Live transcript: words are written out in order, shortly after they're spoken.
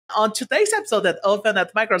On today's episode at Open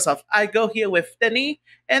at Microsoft, I go here with Denny,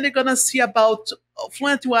 and we're gonna see about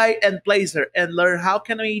FluentUI and Blazor and learn how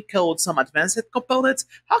can we code some advanced components,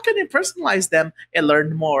 how can we personalize them, and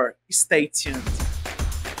learn more. Stay tuned.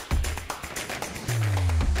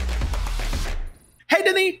 Hey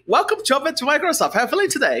Denny, welcome to Open to Microsoft. How are you feeling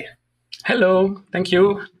today? Hello, thank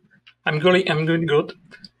you. I'm doing good.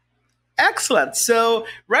 Excellent. So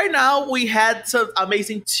right now we had some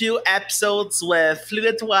amazing 2 episodes with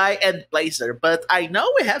FluentUI and Blazor, but I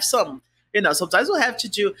know we have some. Sometimes we have to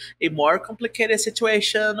do a more complicated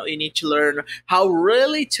situation. We need to learn how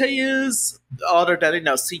really to use other than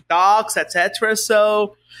see docs, etc.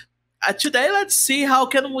 So today, let's see how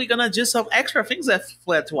can we gonna do some extra things with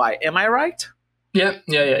FluentUI. Am I right? Yeah.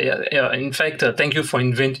 In fact, thank you for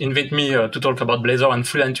inviting me to talk about Blazor and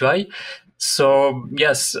FluentUI. So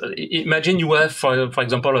yes, imagine you have, for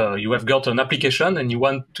example, you have got an application and you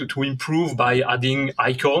want to improve by adding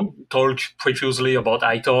icon. Talked previously about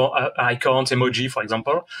icons, emoji, for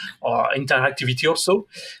example, or interactivity also,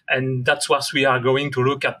 and that's what we are going to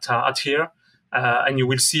look at here. And you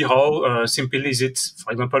will see how simple is it,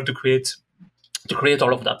 for example, to create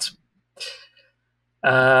all of that.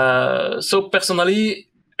 So personally,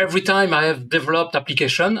 every time I have developed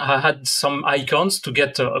application, I had some icons to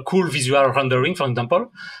get a cool visual rendering, for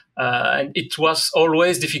example. And it was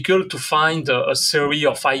always difficult to find a series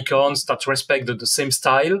of icons that respect the same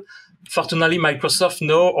style. Fortunately, Microsoft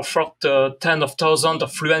now offered tens of thousands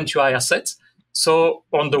of FluentUI assets. So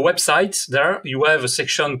on the website there, you have a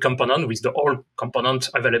section component with the all components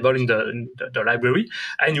available in the library.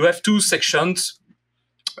 And you have 2 sections.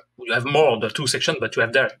 You have more than 2 sections, but you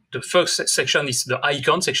have there. The first section is the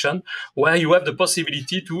icon section, where you have the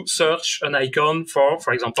possibility to search an icon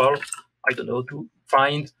for example, I don't know, to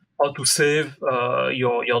find how to save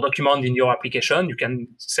your document in your application. You can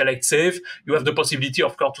select save. You have the possibility,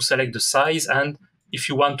 of course, to select the size, and if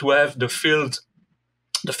you want to have the field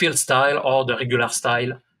style or the regular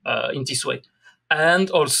style in this way.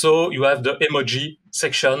 And also you have the emoji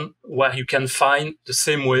section, where you can find the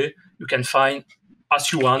same way. You can find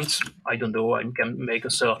as you want. I don't know, you can make a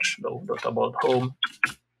search about home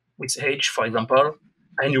with H, for example,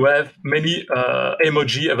 and you have many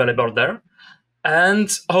emoji available there. And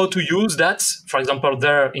how to use that, for example,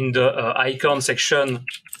 there in the icon section,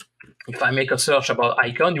 if I make a search about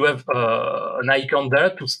icon, you have an icon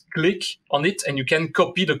there to click on it, and you can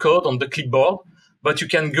copy the code on the clipboard. But you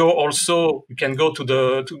can go to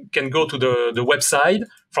the website.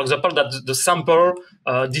 For example, that's the sample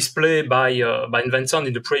display by Vincent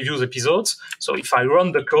in the previous episodes. So if I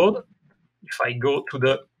run the code, if I go to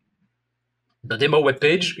the demo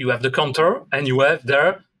webpage, you have the counter, and you have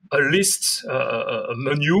there a list, a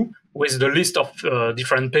menu with the list of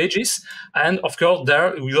different pages. And of course,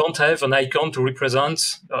 there we don't have an icon to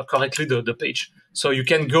represent correctly the page. So you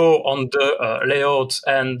can go on the layout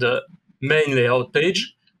and the main layout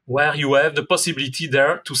page, where you have the possibility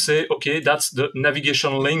there to say, okay, that's the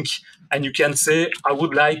navigation link, and you can say, I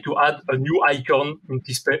would like to add a new icon in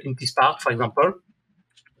this part, for example.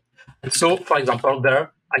 And so, for example,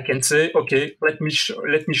 there I can say, okay, let me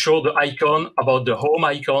show the icon about the home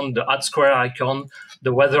icon, the add square icon,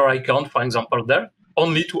 the weather icon, for example, there,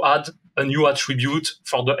 only to add a new attribute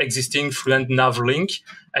for the existing Fluent nav link.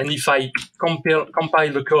 And if I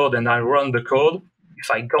compile the code and I run the code, if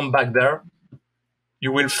I come back there,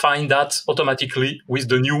 you will find that automatically with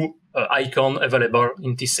the new icon available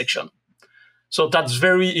in this section. So that's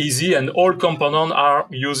very easy, and all components are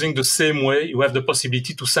using the same way. You have the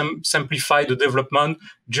possibility to simplify the development,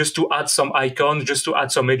 just to add some icons, just to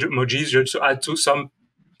add some emojis, just to add some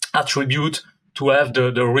attribute to have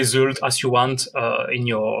the result as you want in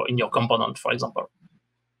your component, for example.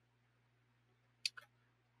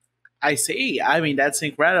 I see. I mean, that's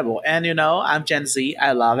incredible. And I'm Gen Z.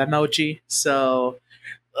 I love emoji. So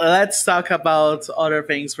let's talk about other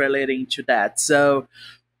things relating to that. So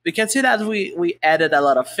we can see that we added a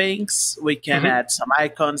lot of things. We can add some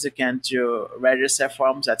icons. You can do register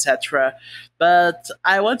forms, etc. But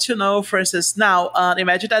I want to know, for instance, now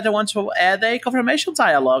imagine that I want to add a confirmation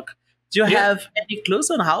dialog. Do you have any clues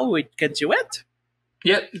on how we can do it?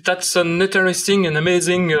 Yeah, that's an interesting and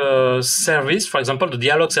amazing service. For example, the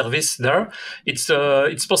Dialog service there,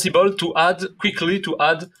 it's possible to quickly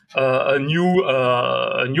add a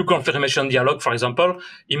new confirmation dialog. For example,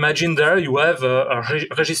 imagine there you have a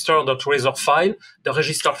register.razor file. The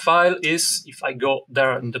register file is, if I go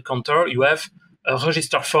there in the counter, you have a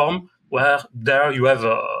register form where there you have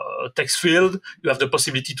a text field. You have the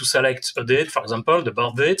possibility to select a date, for example, the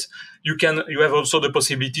birth date. You have also the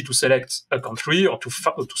possibility to select a country or to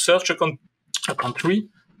search a country.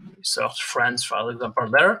 search France, for example,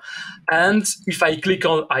 there. And if I click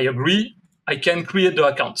on I agree, I can create the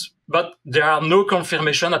account. But there are no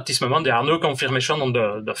confirmation at this moment. There are no confirmation on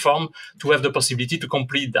the form to have the possibility to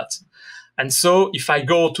complete that. And so if I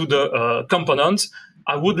go to the component,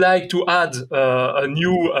 I would like to add a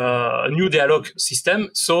new dialog system.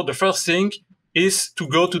 So the first thing is to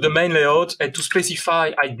go to the main layout and to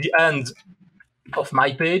specify at the end of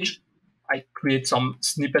my page, I create some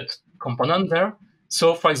snippet component there.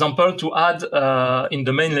 So for example, to add in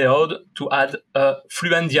the main layout, to add a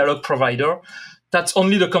Fluent Dialog provider, that's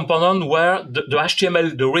only the component where the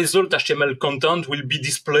HTML, the result HTML content will be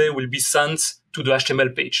displayed, will be sent to the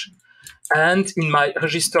HTML page. And in my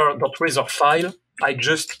register.razor file, I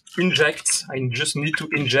just need to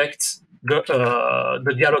inject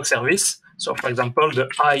the dialog service. So for example,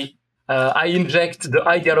 I inject the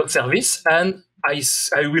iDialog service, and I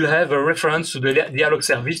will have a reference to the dialog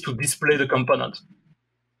service to display the component.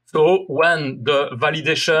 So when the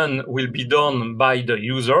validation will be done by the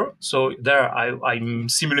user, so there I'm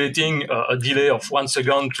simulating a delay of 1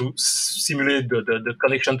 second to simulate the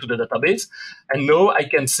connection to the database. And now I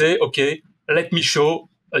can say, okay, let me show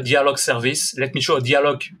a dialog service, let me show a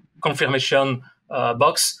dialog confirmation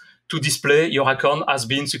box to display your account has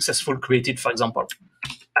been successfully created, for example.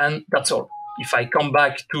 And that's all. If I come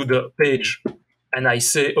back to the page and I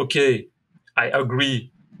say, okay, I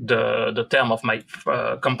agree the term of my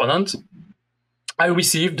component, I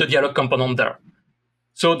receive the dialog component there.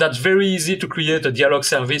 So that's very easy to create a dialog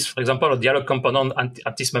service, for example, a dialog component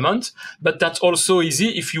at this moment, but that's also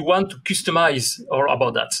easy if you want to customize all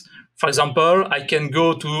about that. For example, I can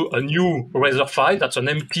go to a new Razor file, that's an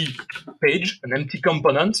empty page, an empty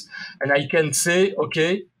component, and I can say,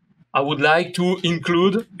 okay, I would like to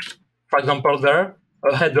include, for example, there,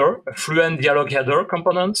 a header, a Fluent Dialog header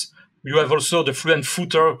component. You have also the Fluent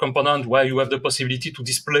Footer component where you have the possibility to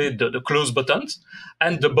display the close buttons.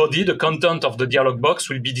 And the body, the content of the dialog box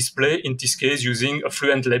will be displayed, in this case, using a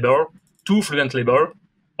Fluent label, two Fluent label,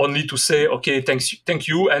 only to say, okay, thank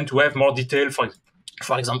you, and to have more detail,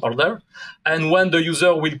 for example, there. And when the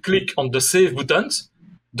user will click on the save buttons,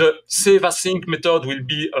 the save async method will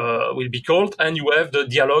be called, and you have the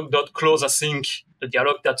dialog.closeAsync, the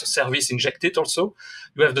dialog that the service injected also.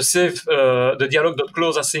 You have the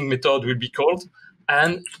dialog.closeAsync method will be called,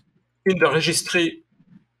 and in the registry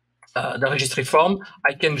form,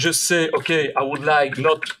 I can just say, okay, I would like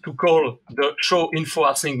not to call the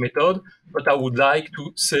showInfoAsync method, but I would like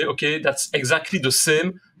to say, okay, that's exactly the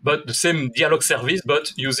same, but the same dialog service,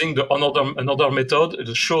 but using another method,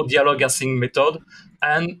 the showDialogAsync method,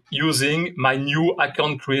 and using my new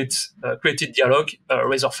account created dialog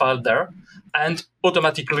Razor file there, and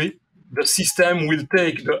automatically the system will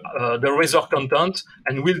take the Razor content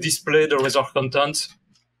and will display the Razor content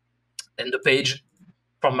in the page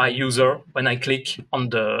from my user when I click on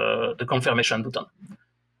the confirmation button.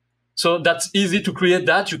 So that's easy to create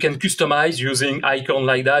that. You can customize using icon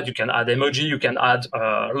like that. You can add emoji. You can add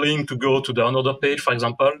a link to go to the another page, for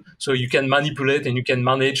example. So you can manipulate and you can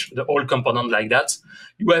manage the whole component like that.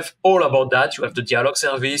 You have all about that. You have the dialog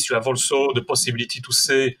service. You have also the possibility to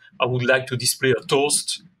say, I would like to display a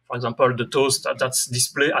toast. For example, the toast that's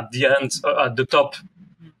displayed at the end, at the top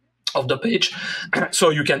of the page. So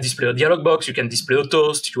you can display a dialog box. You can display a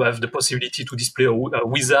toast. You have the possibility to display a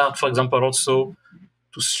wizard, for example, also.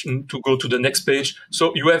 To go to the next page.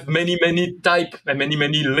 So you have many type and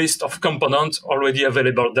many list of components already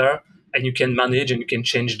available there, and you can manage and you can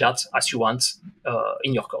change that as you want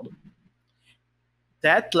in your code.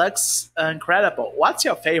 That looks incredible. What's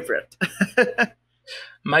your favorite?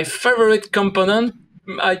 My favorite component,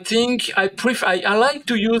 I think I like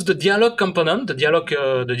to use the dialog component, the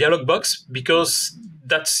dialog box, because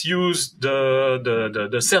that's used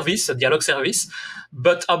the service, the dialog service.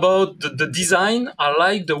 But about the design, I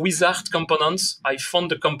like the wizard components. I found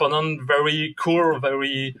the component very cool,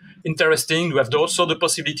 very interesting. You have also the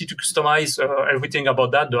possibility to customize everything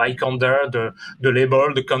about that, the icon there, the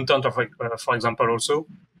label, the content, of, for example, also.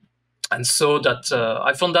 And so that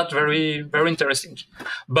I found that very interesting.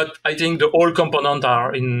 But I think the whole components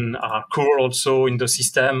are cool also in the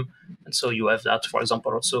system, and so you have that, for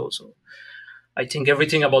example, also. So I think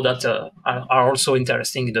everything about that are also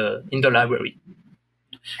interesting in the library.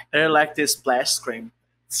 I like this splash screen.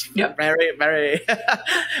 It's very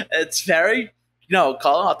it's very,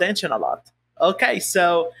 calling attention a lot. Okay,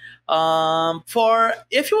 so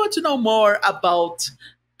if you want to know more about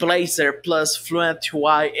Blazor plus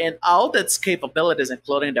FluentUI and all its capabilities,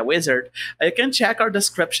 including the wizard, you can check our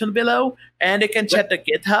description below, and you can check the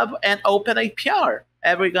GitHub and open a PR.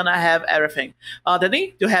 And we're gonna have everything.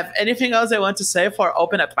 Denis, do you have anything else I want to say for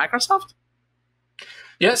Open at Microsoft?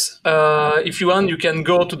 Yes, if you want, you can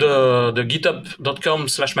go to the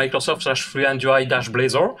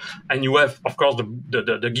github.com/Microsoft/FluentUI-Blazor, and you have, of course, the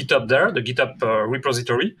GitHub there, the GitHub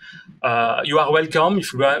repository. You are welcome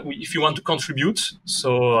if you want to contribute.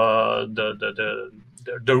 So the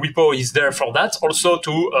repo is there for that. Also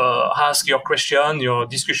to ask your question, your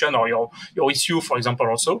discussion, or your issue, for example,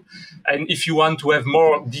 also. And if you want to have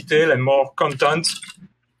more detail and more content,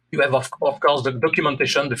 you have, of course, the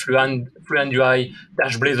documentation, the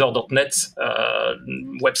FluentUI-Blazor.net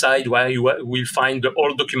website, where you will find the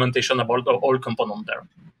whole documentation about the whole component there.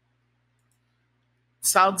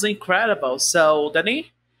 Sounds incredible. So,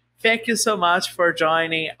 Danny, thank you so much for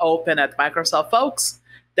joining Open at Microsoft, folks.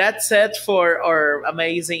 That's it for our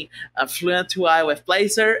amazing Fluent UI with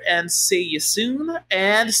Blazor, and see you soon.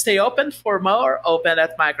 And stay open for more Open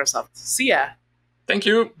at Microsoft. See ya. Thank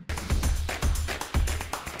you.